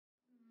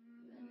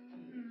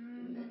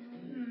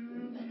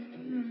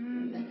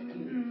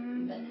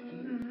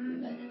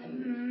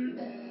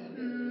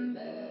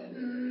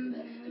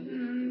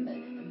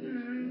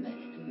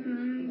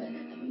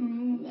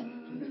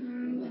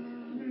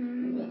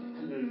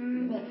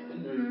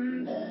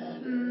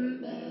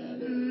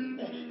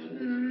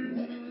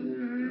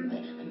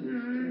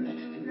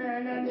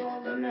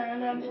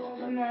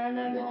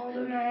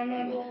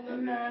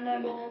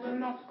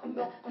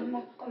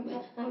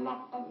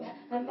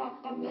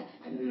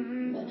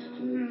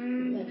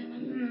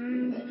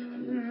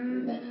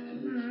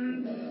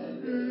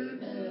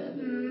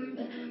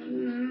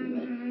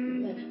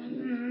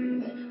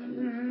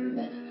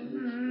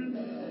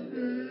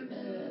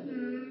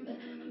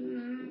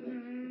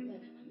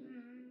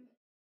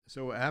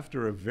So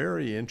after a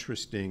very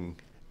interesting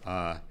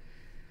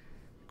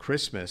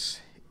Christmas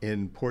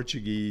in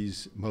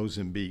Portuguese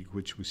Mozambique,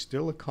 which was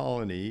still a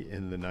colony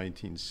in the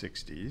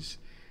 1960s,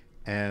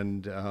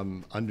 and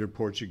under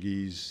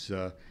Portuguese,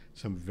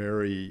 some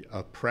very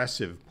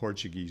oppressive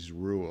Portuguese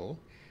rule,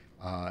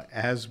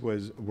 as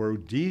was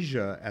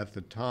Rhodesia at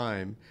the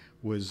time,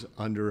 was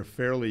under a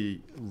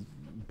fairly,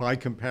 by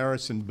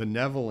comparison,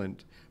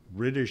 benevolent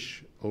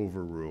British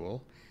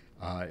overrule.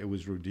 It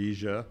was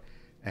Rhodesia,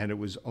 and it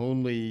was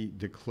only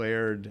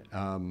declared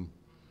an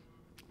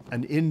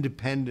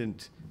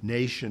independent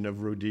nation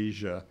of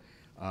Rhodesia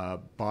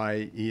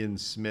by Ian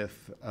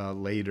Smith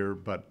later,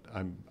 but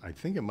I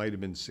think it might have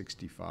been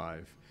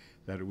 65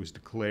 that it was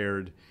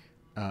declared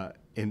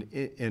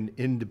an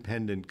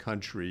independent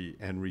country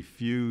and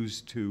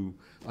refused to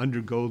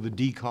undergo the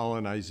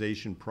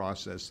decolonization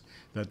process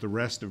that the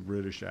rest of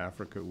British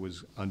Africa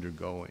was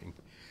undergoing.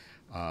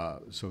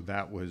 So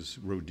that was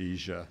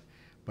Rhodesia.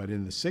 But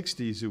in the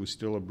 60s, it was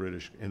still a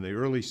British, in the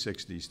early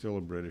 60s, still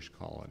a British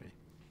colony.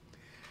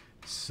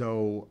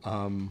 So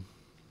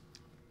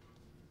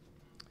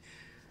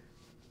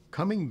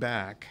coming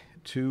back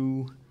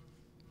to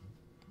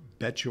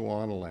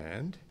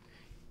Bechuanaland,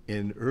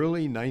 in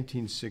early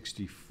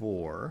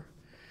 1964,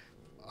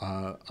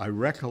 I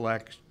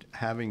recollect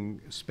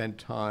having spent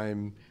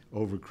time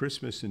over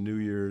Christmas and New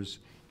Year's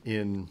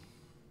in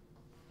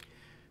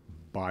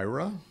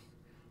Beira,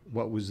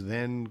 what was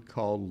then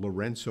called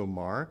Lourenço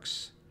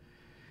Marques,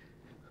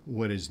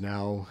 what is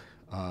now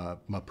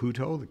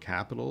Maputo, the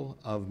capital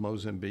of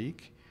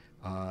Mozambique,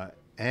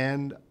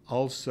 and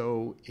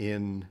also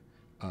in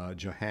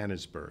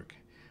Johannesburg,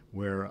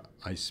 where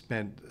I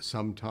spent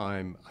some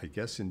time, I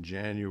guess in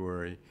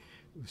January,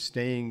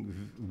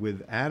 staying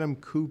with Adam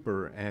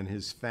Cooper and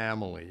his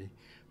family,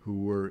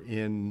 who were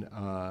in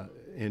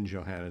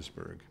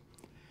Johannesburg.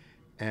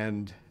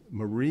 And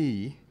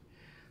Marie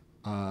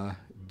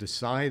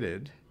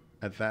decided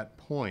at that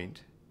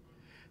point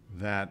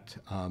that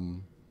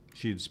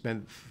she had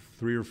spent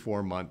 3 or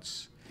 4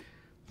 months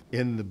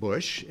in the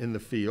bush, in the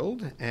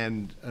field,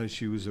 and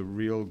she was a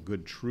real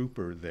good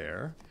trooper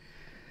there.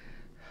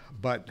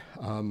 But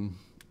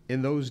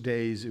in those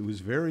days, it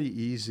was very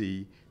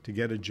easy to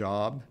get a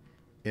job.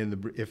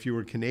 If you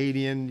were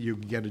Canadian, you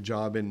could get a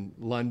job in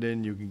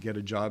London, you could get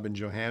a job in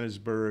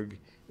Johannesburg.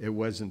 It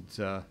wasn't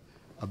a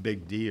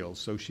big deal.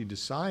 So she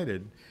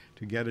decided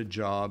to get a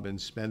job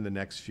and spend the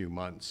next few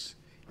months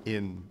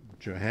in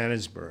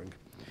Johannesburg.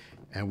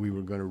 And we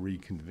were going to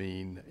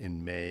reconvene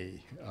in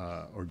May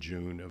or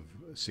June of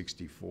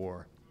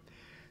 '64.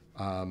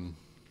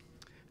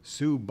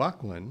 Sue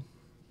Buckland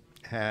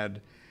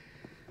had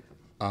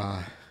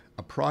a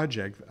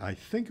project, I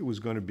think it was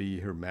going to be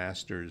her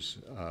master's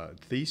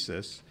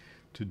thesis,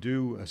 to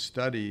do a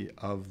study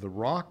of the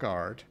rock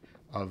art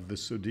of the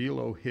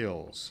Sodilo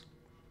Hills.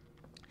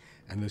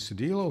 And the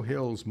Sodilo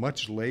Hills,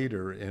 much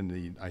later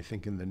I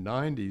think in the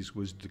 90s,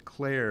 was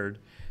declared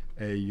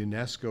a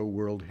UNESCO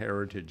World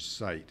Heritage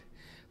Site.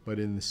 But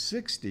in the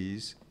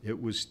 60s,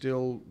 it was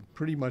still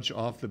pretty much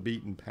off the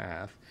beaten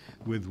path,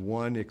 with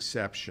one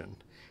exception,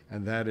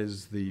 and that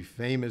is the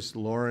famous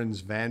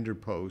Laurens van der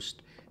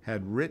Post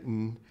had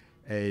written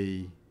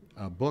a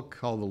book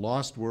called The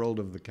Lost World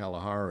of the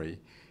Kalahari,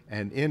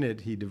 and in it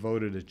he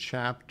devoted a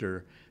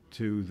chapter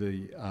to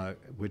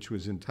which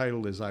was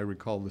entitled, as I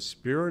recall, The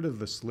Spirit of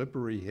the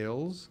Slippery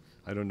Hills.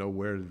 I don't know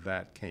where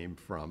that came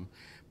from,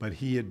 but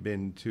he had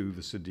been to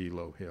the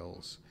Sodilo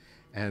Hills.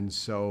 And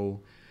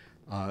so,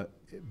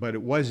 but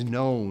it was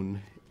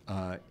known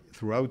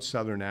throughout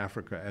southern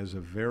Africa as a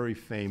very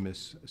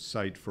famous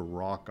site for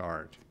rock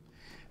art.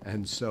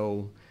 And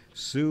so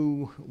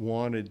Sue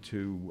wanted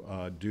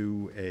to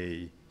do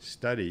a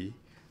study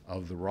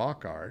of the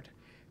rock art,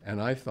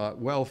 and I thought,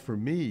 well, for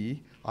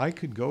me, I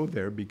could go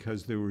there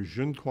because there were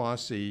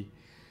Junkwasi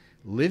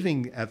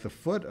living at the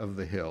foot of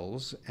the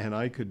hills, and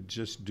I could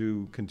just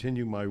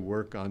continue my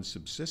work on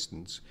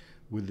subsistence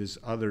with this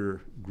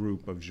other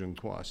group of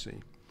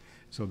Junkwasi.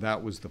 So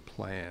that was the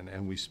plan,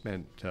 and we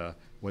spent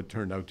what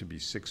turned out to be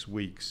 6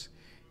 weeks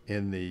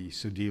in the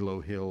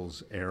Sodilo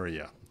Hills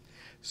area.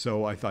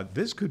 So I thought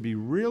this could be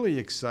really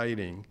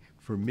exciting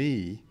for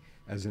me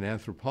as an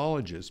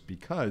anthropologist,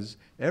 because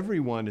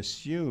everyone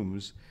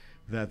assumes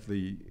that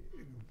the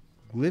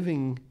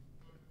living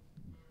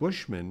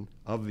Bushmen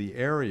of the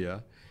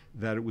area,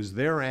 that it was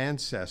their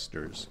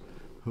ancestors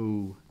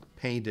who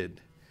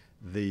painted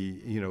did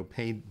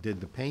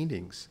the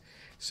paintings.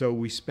 So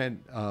we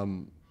spent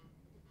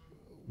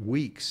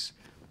weeks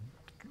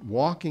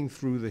walking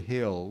through the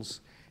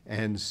hills,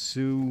 and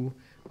Sue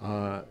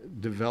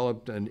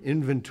developed an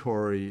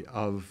inventory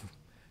of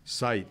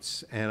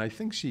sites. And I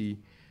think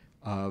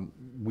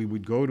we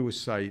would go to a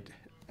site,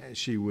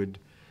 she would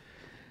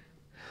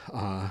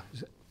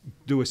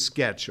do a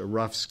sketch, a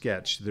rough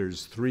sketch.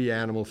 There's 3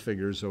 animal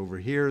figures over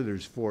here,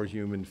 there's 4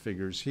 human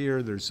figures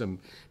here, there's some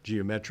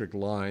geometric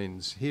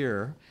lines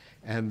here,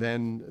 and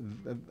then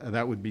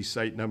that would be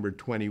site number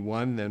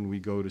 21, then we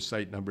go to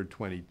site number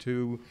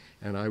 22,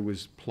 and I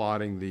was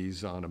plotting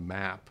these on a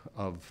map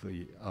of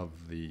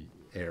the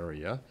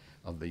area,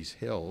 of these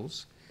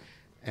hills.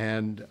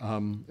 And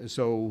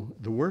so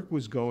the work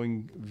was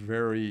going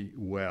very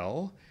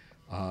well.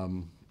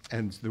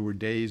 And there were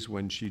days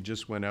when she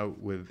just went out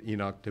with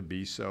Enoch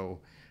Tabiso,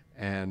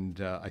 and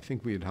I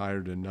think we had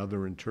hired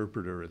another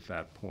interpreter at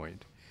that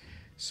point.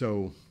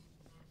 So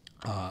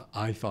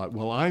I thought,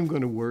 well, I'm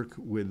going to work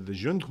with the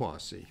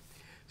Junquasi.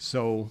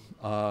 So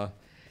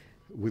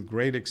with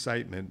great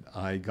excitement,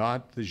 I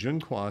got the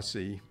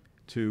Junquasi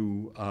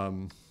to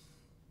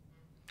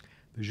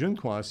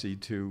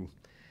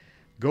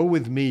go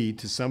with me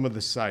to some of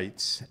the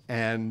sites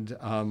and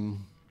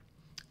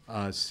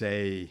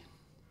say,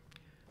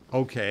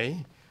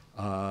 okay,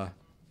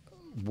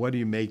 what do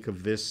you make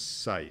of this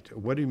site?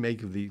 What do you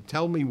make of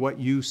tell me what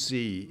you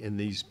see in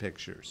these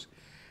pictures.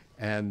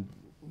 And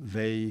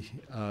the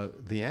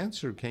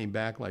answer came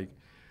back like,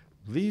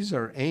 these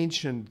are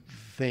ancient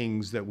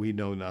things that we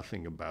know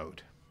nothing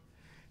about.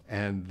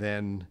 And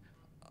then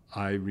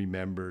I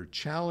remember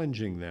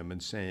challenging them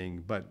and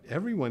saying, but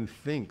everyone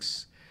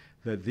thinks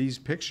that these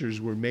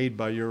pictures were made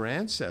by your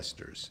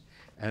ancestors.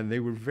 And they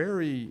were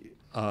very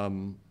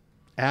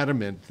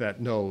adamant that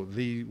no,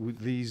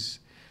 these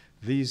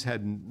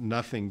had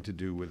nothing to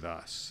do with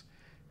us.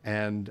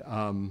 And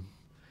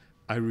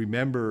I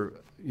remember,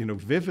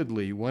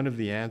 vividly, one of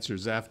the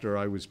answers after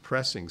I was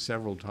pressing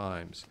several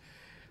times,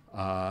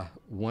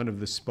 one of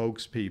the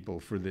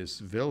spokespeople for this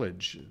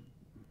village,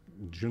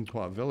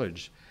 Junquois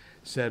village,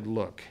 said,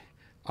 look,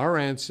 our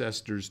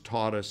ancestors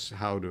taught us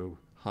how to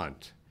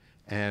hunt,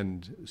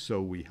 and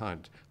so we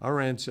hunt. Our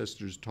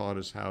ancestors taught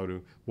us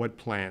what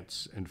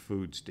plants and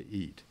foods to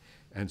eat,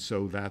 and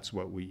so that's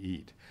what we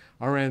eat.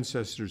 Our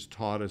ancestors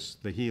taught us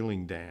the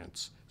healing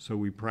dance, so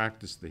we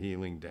practice the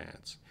healing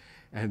dance.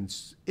 And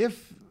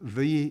if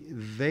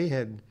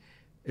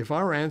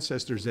our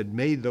ancestors had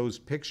made those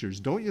pictures,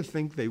 don't you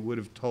think they would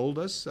have told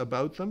us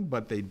about them?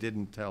 But they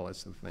didn't tell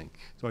us a thing.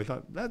 So I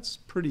thought that's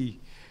pretty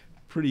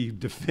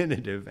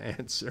definitive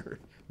answer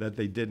that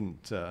they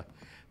didn't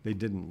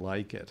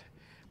like it,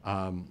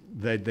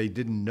 that they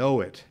didn't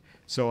know it.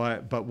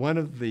 So but one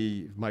of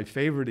my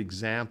favorite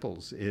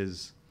examples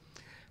is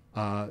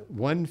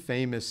one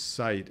famous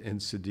site in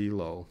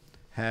Cedillo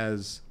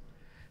has,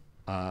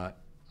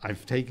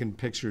 I've taken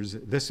pictures.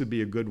 This would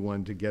be a good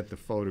one to get the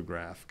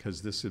photograph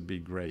because this would be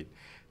great.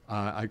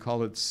 I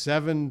call it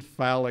 7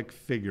 phallic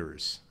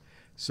figures.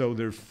 So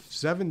there are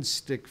 7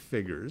 stick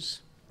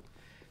figures,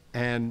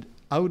 and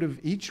out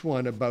of each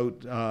one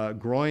about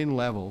groin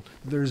level,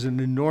 there's an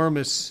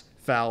enormous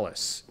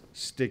phallus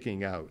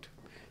sticking out.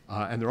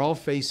 And they're all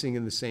facing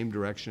in the same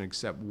direction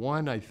except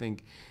one, I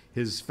think,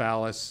 his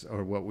phallus,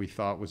 or what we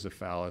thought was a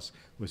phallus,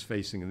 was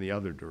facing in the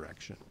other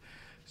direction.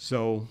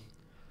 So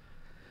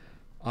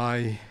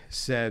I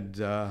said,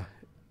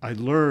 I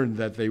learned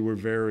that they were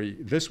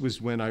this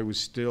was when I was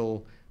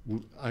still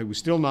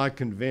not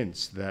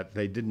convinced that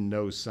they didn't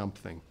know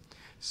something.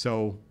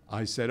 So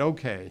I said,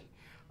 okay,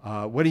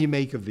 what do you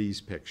make of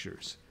these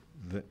pictures?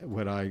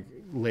 What I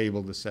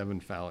labeled the 7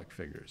 phallic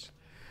figures.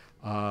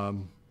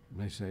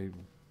 They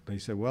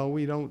said, well,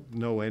 we don't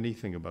know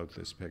anything about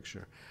this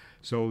picture.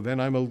 So then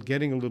I'm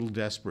getting a little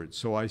desperate.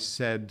 So I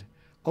said,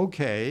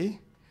 okay,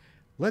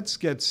 let's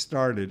get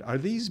started. Are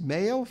these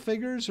male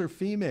figures or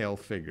female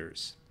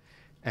figures?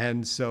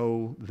 And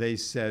so they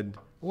said,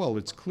 well,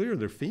 it's clear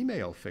they're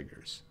female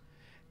figures.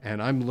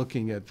 And I'm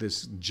looking at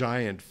this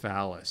giant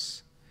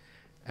phallus.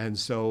 And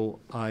so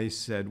I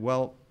said,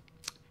 well,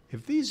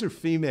 if these are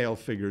female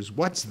figures,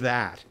 what's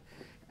that?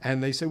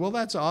 And they say, well,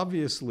 that's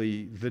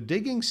obviously the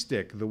digging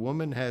stick. The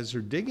woman has her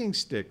digging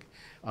stick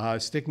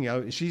sticking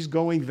out. She's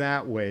going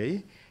that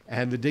way,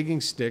 and the digging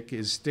stick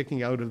is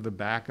sticking out of the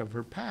back of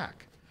her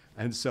pack.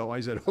 And so I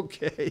said,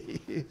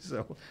 okay.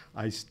 So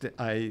I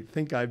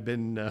think I've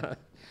been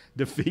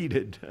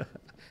defeated.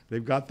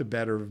 They've got the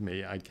better of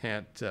me. I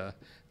can't,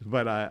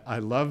 but I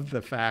love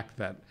the fact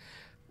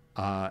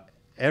that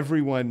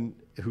everyone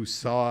who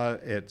saw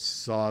it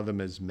saw them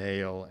as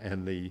male,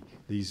 and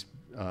these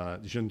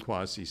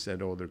Junquois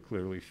said, oh, they're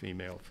clearly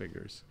female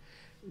figures,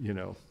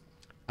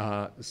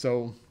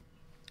 So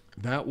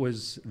that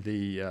was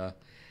the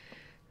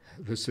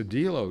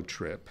Cedillo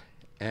trip,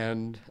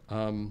 and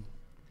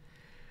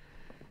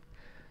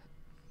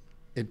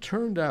it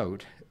turned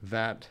out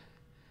that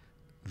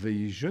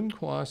the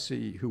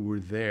Junquois who were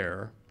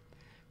there,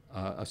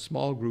 a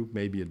small group,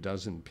 maybe a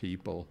dozen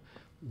people,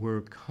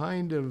 were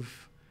kind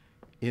of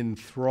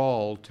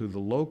enthralled to the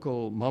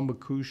local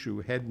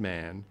Mambakushu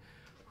headman,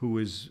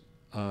 whose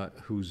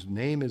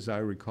name, as I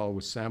recall,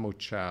 was Samo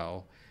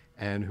Chow,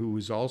 and who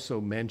was also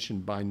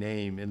mentioned by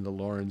name in the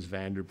Lawrence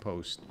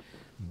Vanderpost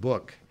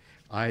book.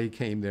 I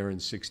came there in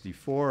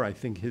 '64. I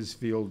think his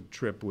field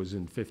trip was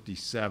in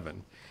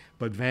 '57.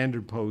 But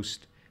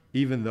Vanderpost,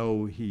 even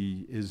though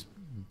he is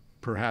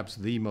perhaps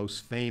the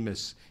most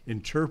famous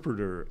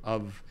interpreter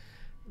of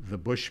the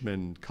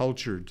Bushmen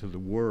culture to the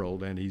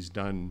world, and he's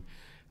done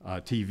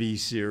TV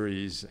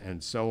series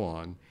and so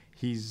on.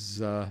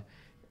 He's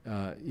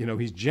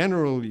he's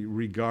generally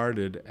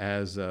regarded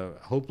as a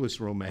hopeless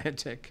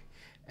romantic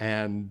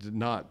and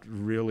not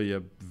really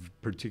a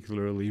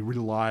particularly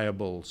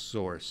reliable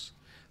source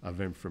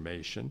of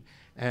information.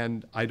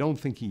 And I don't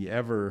think he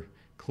ever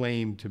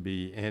claimed to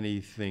be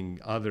anything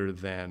other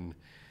than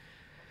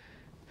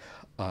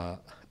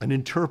an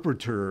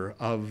interpreter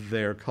of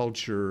their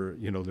culture,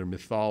 their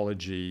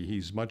mythology.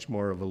 He's much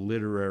more of a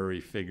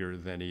literary figure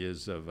than he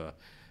is of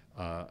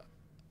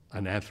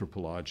an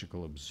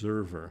anthropological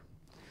observer.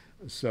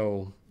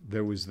 So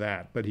there was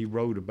that. But he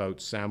wrote about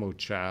Samo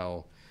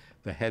Chow,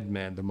 the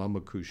headman, the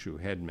Mamakushu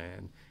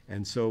headman.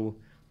 And so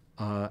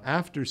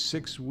after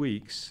 6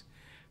 weeks,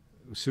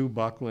 Sue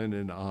Buckland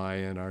and I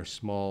and our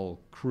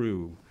small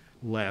crew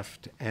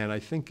left. And I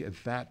think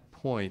at that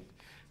point,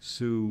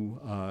 Sue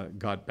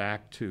got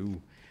back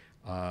to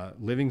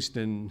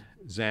Livingston,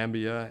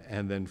 Zambia,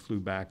 and then flew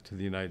back to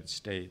the United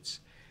States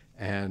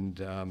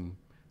and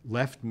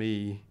left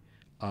me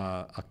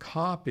a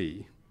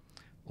copy,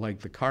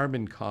 like the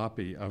carbon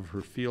copy of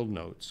her field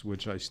notes,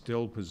 which I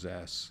still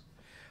possess,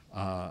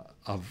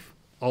 of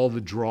all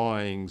the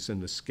drawings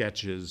and the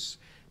sketches.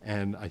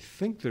 And I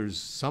think there's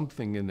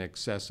something in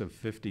excess of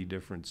 50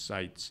 different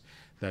sites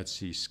that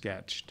she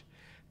sketched.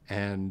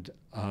 And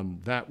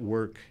that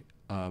work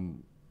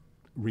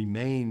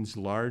remains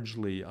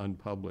largely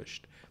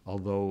unpublished,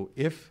 although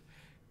if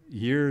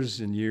years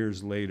and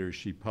years later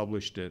she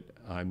published it,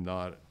 I'm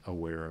not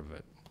aware of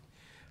it.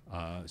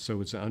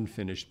 So it's an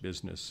unfinished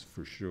business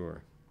for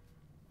sure.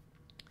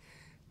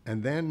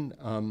 And then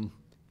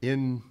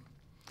in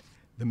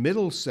the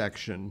middle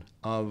section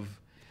of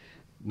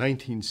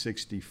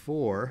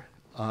 1964,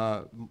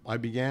 I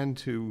began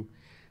to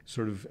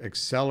sort of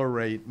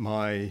accelerate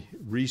my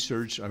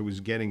research. I was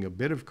getting a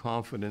bit of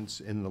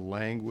confidence in the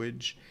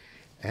language,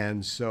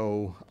 and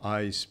so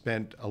I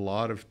spent a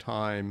lot of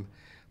time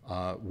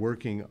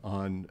working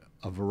on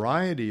a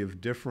variety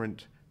of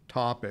different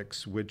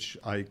topics, which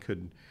I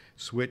could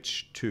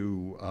switch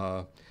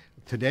to.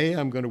 Today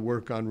I'm going to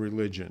work on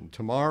religion.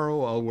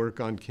 Tomorrow I'll work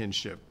on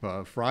kinship.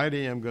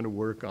 Friday I'm going to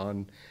work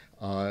on,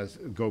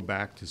 go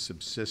back to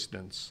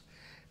subsistence.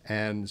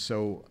 And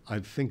so I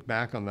think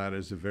back on that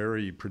as a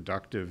very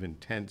productive,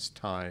 intense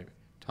time.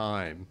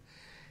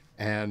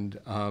 And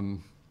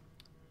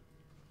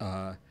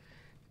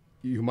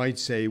you might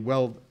say,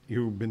 well,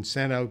 you've been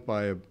sent out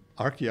by an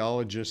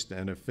archaeologist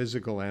and a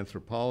physical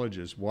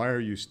anthropologist. Why are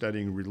you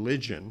studying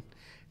religion?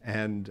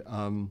 And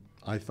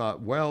I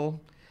thought, well,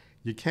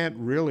 you can't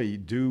really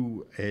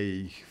do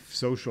a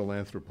social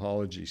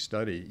anthropology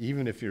study,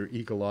 even if you're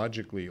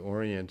ecologically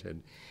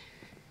oriented,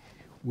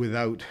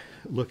 without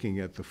looking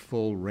at the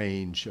full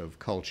range of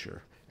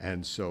culture.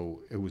 And so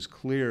it was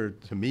clear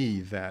to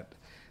me that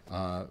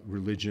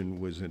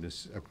religion was a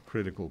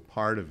critical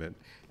part of it.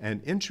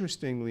 And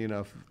interestingly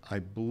enough, I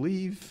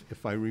believe,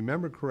 if I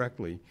remember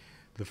correctly,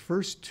 the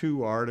first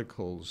 2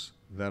 articles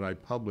that I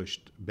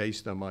published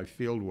based on my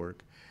fieldwork,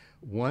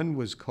 one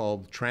was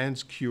called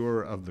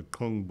Transcure of the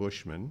Kung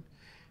Bushmen,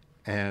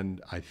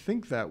 and I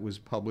think that was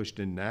published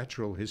in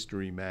Natural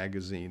History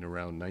magazine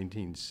around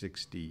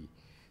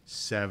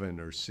 1967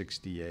 or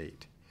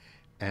 68.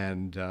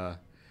 And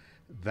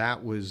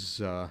that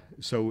was,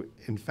 so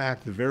in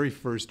fact, the very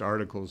first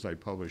articles I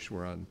published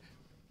were on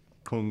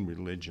Kung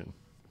religion.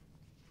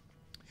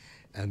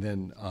 And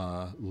then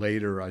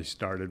later I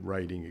started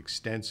writing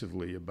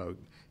extensively about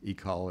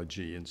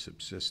ecology and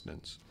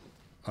subsistence.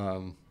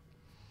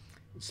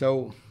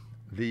 So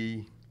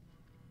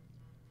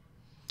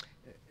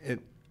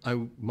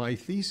my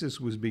thesis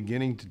was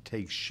beginning to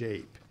take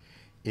shape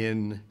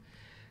in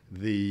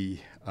the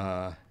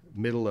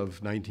middle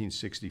of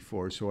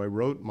 1964. So I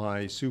wrote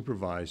my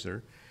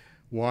supervisor,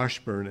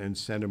 Washburn, and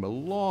sent him a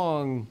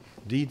long,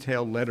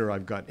 detailed letter.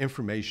 I've got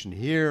information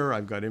here,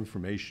 I've got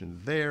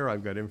information there,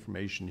 I've got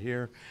information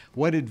here.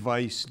 What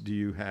advice do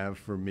you have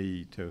for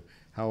me to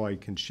how I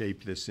can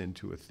shape this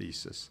into a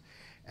thesis?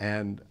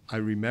 And I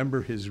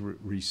remember his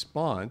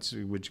response,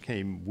 which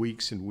came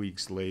weeks and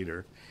weeks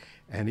later,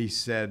 and he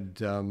said,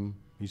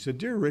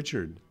 "Dear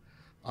Richard,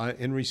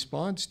 in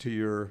response to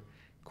your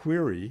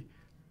query,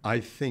 I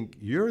think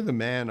you're the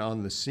man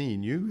on the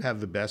scene. You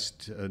have the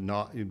best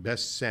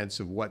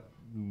sense of what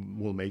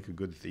will make a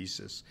good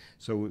thesis.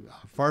 So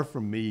far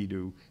from me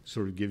to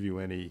sort of give you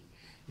any,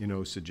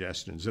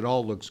 suggestions. It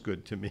all looks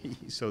good to me."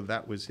 So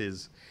that was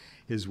his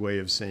way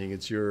of saying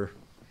it's your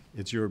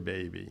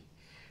baby.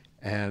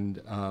 And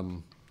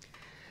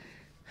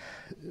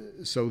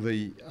so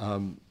the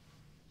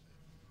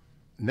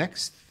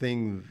next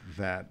thing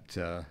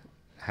that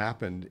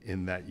happened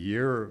in that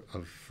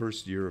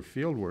first year of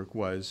fieldwork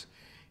was,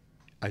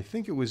 I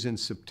think it was in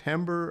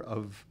September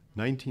of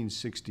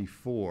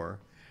 1964,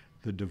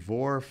 the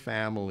DeVore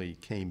family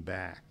came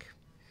back.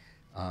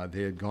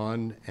 They had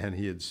gone, and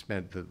he had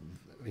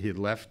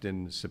left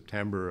in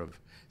September of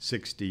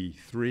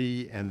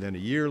 '63, and then a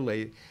year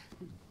later,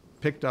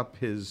 picked up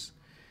his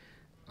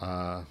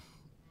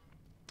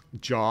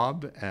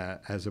job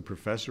as a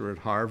professor at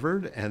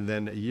Harvard, and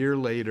then a year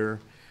later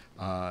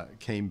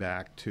came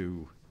back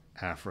to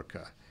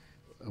Africa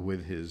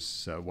with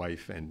his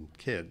wife and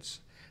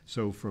kids.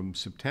 So from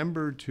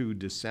September to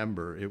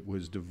December, it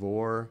was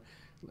DeVore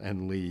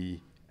and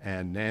Lee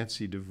and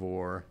Nancy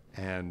DeVore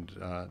and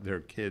their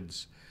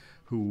kids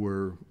who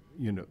were,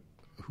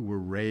 who were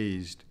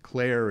raised.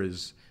 Claire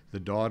is, the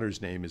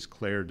daughter's name is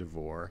Claire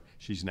DeVore.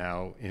 She's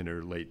now in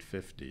her late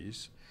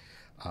 50s.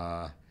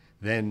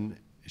 Then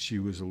she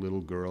was a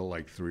little girl,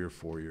 like 3 or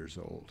 4 years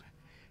old.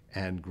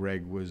 And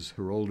Greg was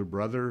her older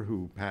brother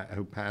who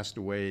passed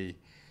away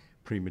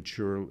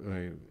premature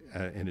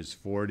in his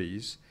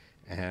 40s,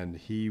 and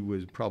he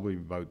was probably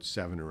about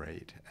 7 or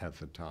 8 at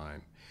the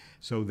time.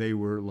 So they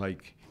were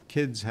like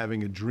kids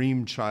having a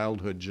dream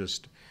childhood,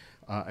 just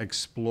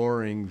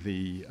exploring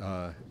the,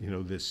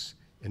 this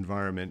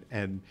environment.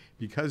 And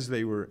because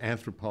they were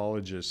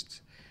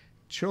anthropologists'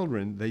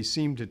 children, they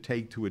seemed to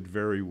take to it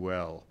very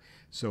well.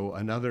 So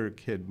another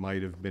kid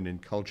might have been in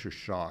culture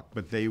shock,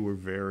 but they were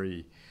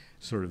very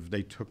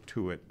they took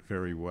to it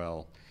very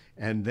well.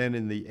 And then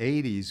in the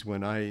 80s,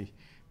 when I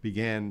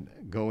began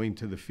going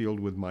to the field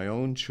with my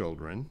own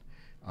children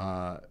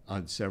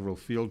on several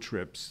field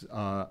trips,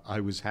 I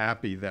was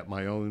happy that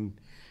my own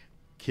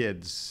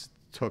kids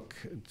took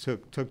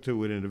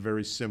to it in a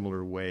very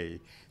similar way,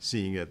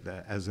 seeing it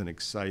as an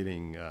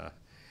exciting,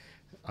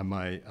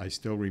 I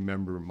still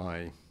remember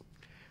my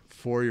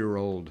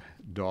 4-year-old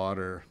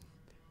daughter,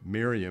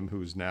 Miriam,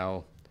 who's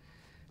now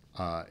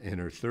in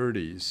her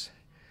 30s,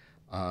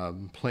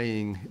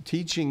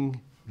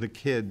 teaching the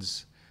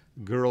kids,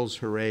 girls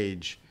her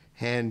age,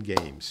 hand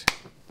games.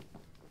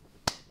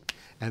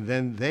 And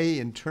then they,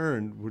 in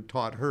turn,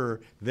 taught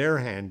her their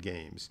hand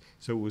games.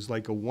 So it was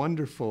like a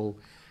wonderful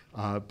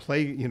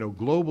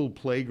global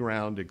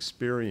playground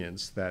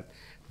experience that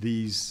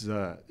these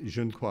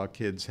Junquois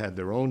kids had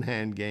their own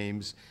hand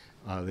games,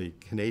 the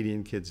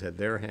Canadian kids had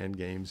their hand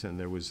games, and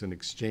there was an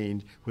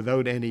exchange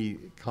without any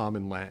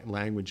common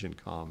language in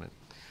common.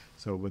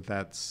 So, but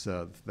that's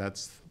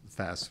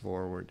fast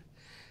forward.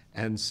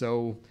 And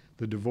so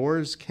the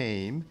DeVores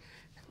came,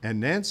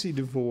 and Nancy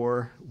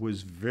DeVore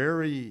was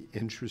very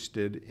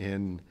interested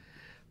in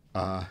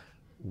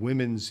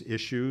women's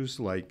issues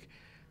like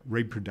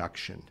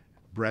reproduction,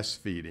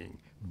 breastfeeding,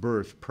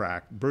 birth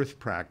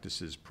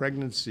practices,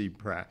 pregnancy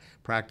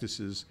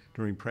practices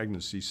during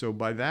pregnancy. So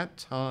by that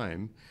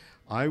time,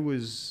 I'd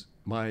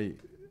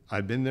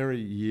been there a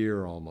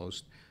year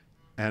almost,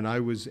 and I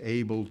was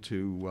able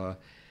to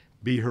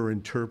be her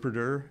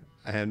interpreter,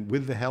 and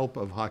with the help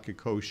of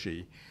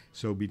Hakikoshi.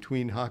 So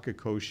between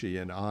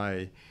Hakikoshi and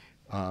I,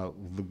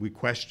 the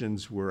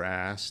questions were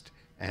asked,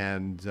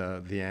 and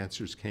the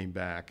answers came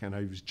back. And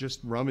I was just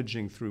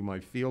rummaging through my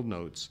field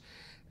notes,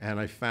 and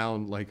I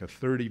found like a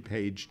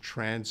 30-page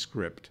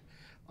transcript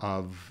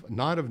of,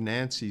 not of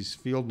Nancy's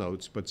field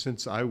notes, but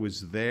since I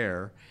was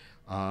there,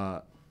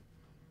 I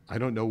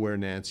don't know where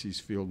Nancy's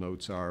field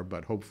notes are,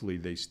 but hopefully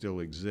they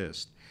still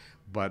exist.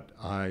 But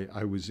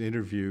I was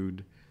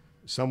interviewed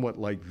somewhat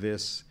like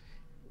this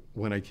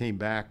when I came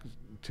back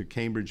to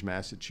Cambridge,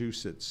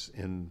 Massachusetts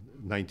in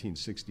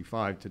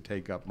 1965 to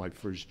take up my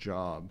first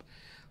job.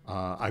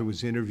 I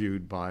was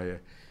interviewed by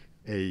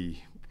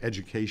a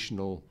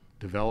educational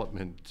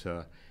development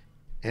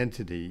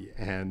entity,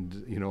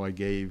 and I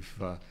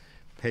gave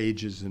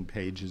pages and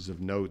pages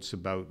of notes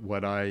about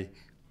what I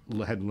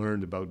had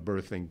learned about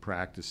birthing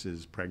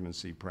practices,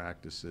 pregnancy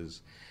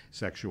practices,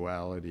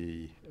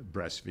 sexuality,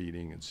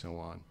 breastfeeding, and so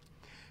on.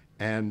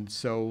 And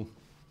so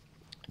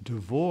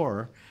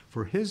DeVore,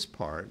 for his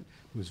part,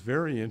 was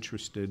very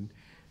interested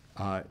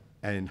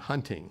in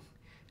hunting.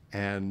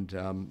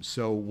 And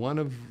so one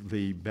of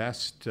the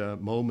best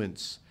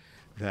moments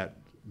that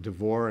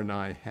DeVore and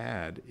I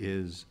had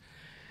is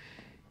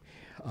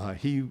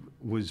he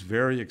was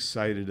very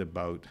excited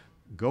about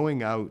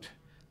going out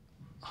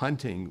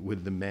hunting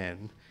with the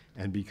men.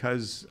 And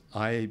because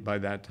I, by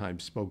that time,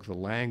 spoke the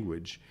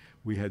language,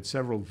 we had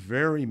several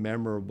very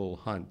memorable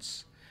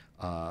hunts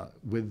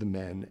with the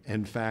men.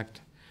 In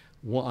fact,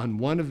 on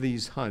one of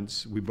these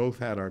hunts, we both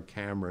had our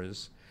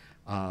cameras.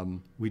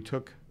 We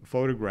took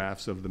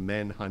photographs of the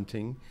men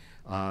hunting.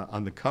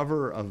 On the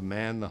cover of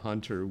Man the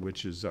Hunter,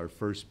 which is our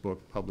first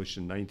book published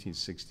in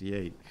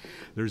 1968,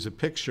 there's a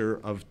picture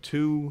of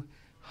 2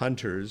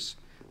 hunters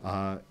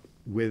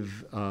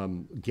with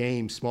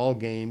small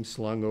game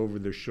slung over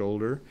their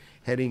shoulder,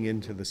 heading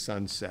into the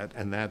sunset,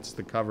 and that's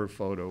the cover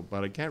photo.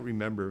 But I can't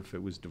remember if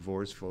it was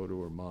DeVore's photo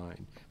or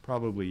mine,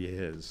 probably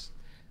his.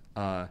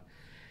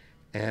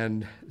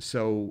 And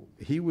so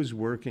he was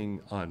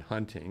working on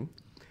hunting.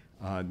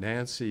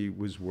 Nancy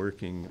was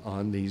working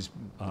on these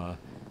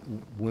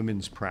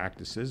women's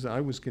practices.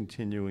 I was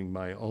continuing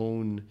my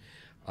own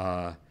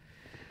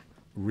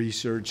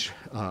research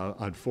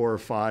on 4 or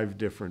 5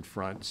 different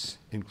fronts,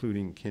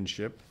 including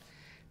kinship.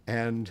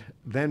 And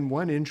then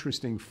one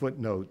interesting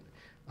footnote,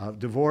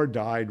 DeVore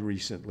died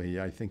recently,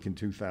 I think in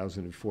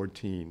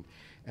 2014,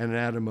 and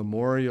at a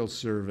memorial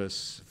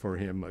service for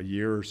him a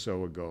year or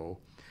so ago,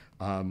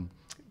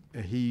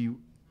 he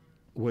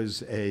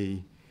was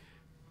a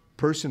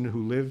person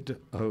who lived,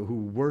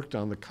 who worked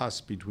on the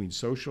cusp between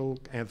social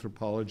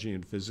anthropology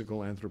and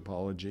physical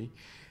anthropology,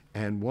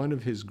 and one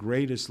of his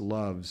greatest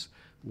loves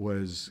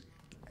was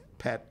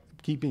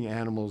keeping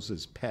animals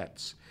as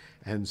pets.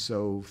 And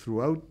so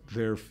throughout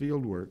their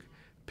fieldwork,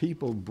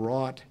 people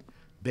brought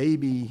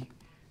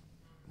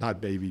not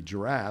baby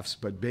giraffes,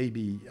 but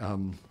baby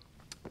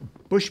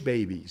bush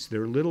babies.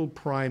 They're little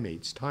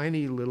primates,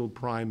 tiny little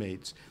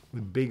primates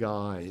with big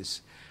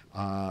eyes.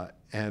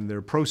 And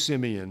they're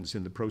prosimians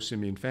in the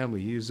prosimian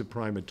family. He is a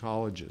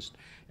primatologist.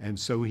 And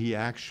so he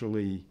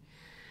actually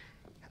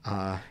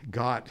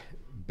got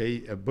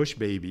bush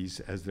babies,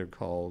 as they're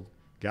called,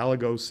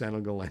 Galagos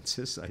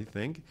senegalensis, I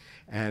think.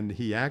 And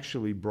he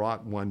actually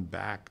brought one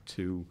back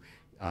to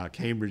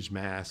Cambridge,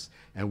 Mass.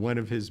 And one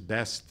of his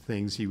best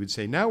things, he would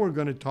say, now we're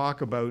going to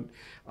talk about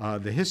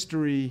the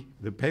history,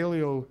 the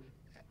paleontology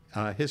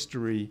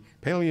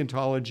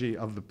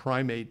of the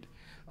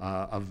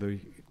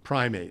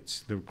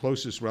primates, the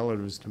closest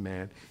relatives to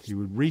man. He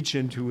would reach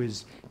into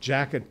his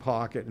jacket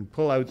pocket and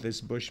pull out this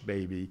bush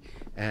baby.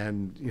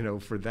 And, you know,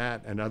 for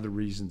that and other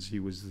reasons, he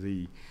was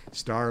the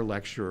star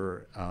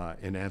lecturer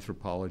in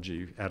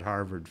anthropology at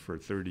Harvard for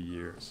 30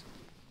 years.